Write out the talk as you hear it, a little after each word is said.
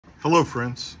Hello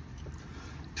friends.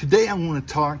 Today I want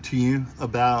to talk to you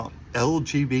about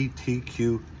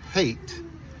LGBTQ hate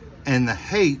and the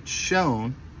hate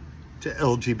shown to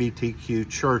LGBTQ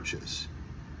churches.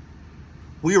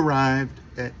 We arrived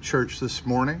at church this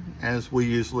morning, as we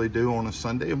usually do on a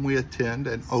Sunday, and we attend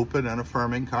an open and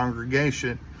affirming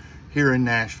congregation here in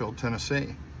Nashville,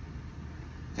 Tennessee.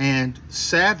 And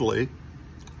sadly,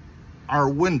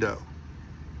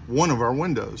 one of our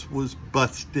windows was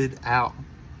busted out.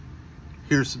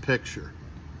 Here's the picture.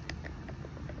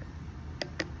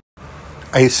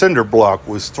 A cinder block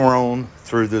was thrown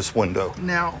through this window.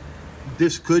 Now,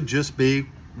 this could just be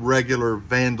regular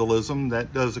vandalism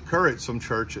that does occur at some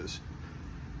churches.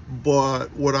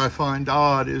 But what I find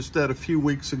odd is that a few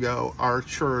weeks ago, our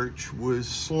church was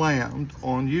slammed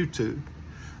on YouTube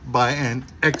by an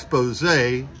expose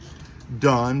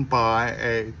done by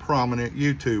a prominent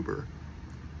YouTuber.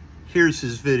 Here's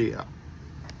his video.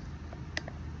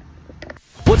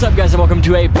 What's up, guys, and welcome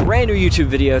to a brand new YouTube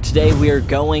video. Today we are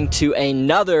going to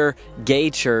another gay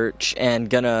church and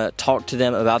gonna talk to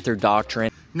them about their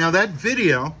doctrine. Now that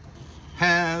video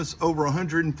has over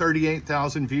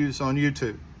 138,000 views on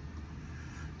YouTube.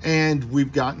 And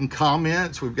we've gotten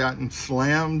comments, we've gotten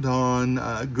slammed on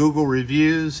Google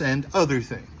reviews and other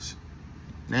things.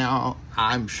 Now,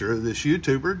 I'm sure this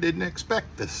YouTuber didn't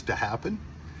expect this to happen,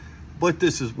 but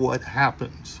this is what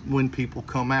happens when people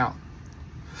come out.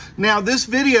 Now, this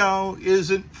video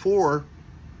isn't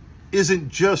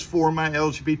just for my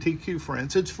LGBTQ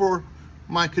friends. It's for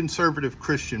my conservative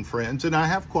Christian friends, and I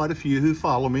have quite a few who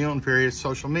follow me on various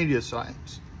social media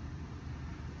sites.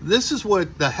 This is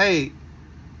what the hate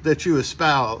that you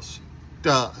espouse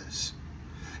does.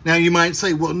 Now, you might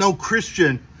say, well, no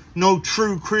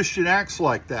true Christian acts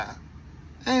like that.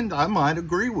 And I might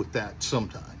agree with that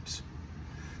sometimes.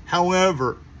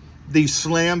 However, these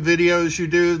slam videos you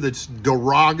do, that's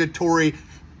derogatory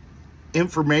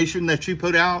information that you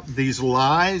put out, these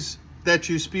lies that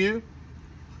you spew,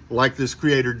 like this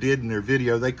creator did in their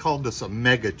video. They called us a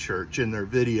mega church in their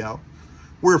video.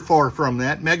 We're far from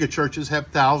that. Mega churches have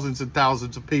thousands and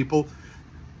thousands of people.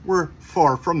 We're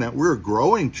far from that. We're a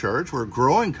growing church. We're a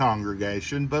growing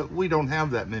congregation, but we don't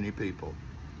have that many people.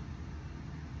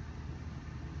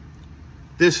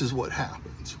 This is what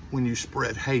happens when you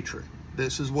spread hatred.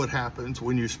 This is what happens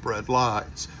when you spread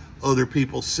lies. Other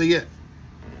people see it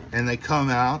and they come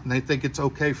out and they think it's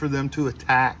okay for them to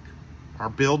attack our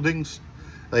buildings.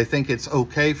 They think it's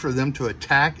okay for them to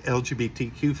attack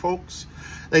LGBTQ folks.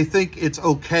 They think it's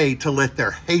okay to let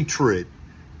their hatred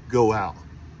go out.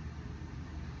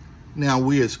 Now,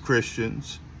 we as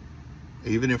Christians,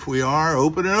 even if we are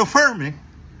open and affirming,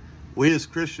 we as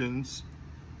Christians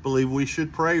believe we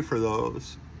should pray for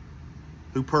those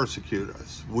who persecute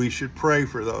us. We should pray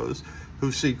for those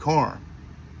who seek harm.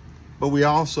 But we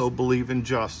also believe in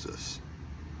justice.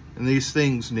 And these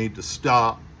things need to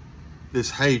stop.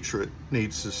 This hatred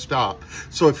needs to stop.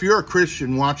 So if you're a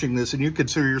Christian watching this and you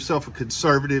consider yourself a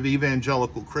conservative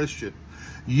evangelical Christian,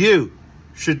 you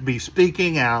should be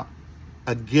speaking out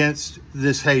against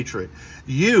this hatred.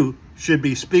 You should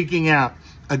be speaking out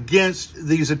against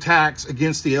these attacks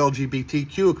against the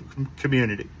LGBTQ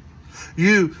community.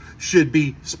 You should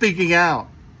be speaking out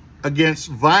against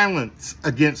violence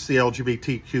against the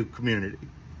LGBTQ community.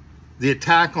 The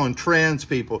attack on trans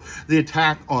people, the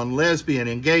attack on lesbian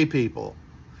and gay people.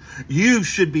 You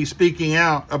should be speaking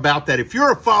out about that. If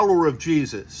you're a follower of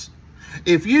Jesus,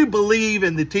 if you believe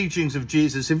in the teachings of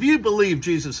Jesus, if you believe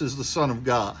Jesus is the Son of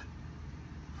God,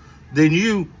 then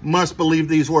you must believe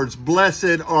these words: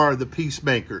 blessed are the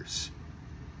peacemakers.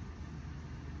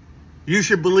 You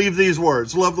should believe these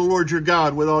words: love the Lord your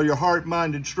God with all your heart,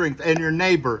 mind, and strength, and your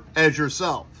neighbor as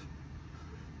yourself.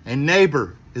 And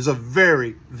neighbor is a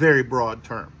very, very broad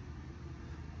term.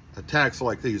 Attacks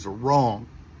like these are wrong,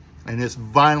 and this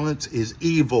violence is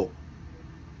evil.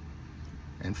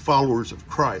 And followers of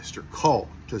Christ are called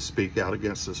to speak out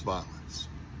against this violence.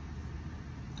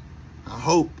 I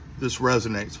hope this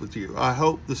resonates with you. I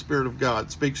hope the Spirit of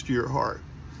God speaks to your heart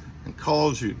and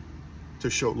calls you to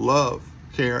show love,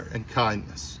 care, and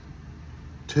kindness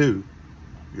to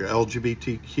your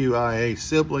LGBTQIA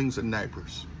siblings and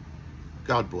neighbors.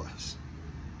 God bless.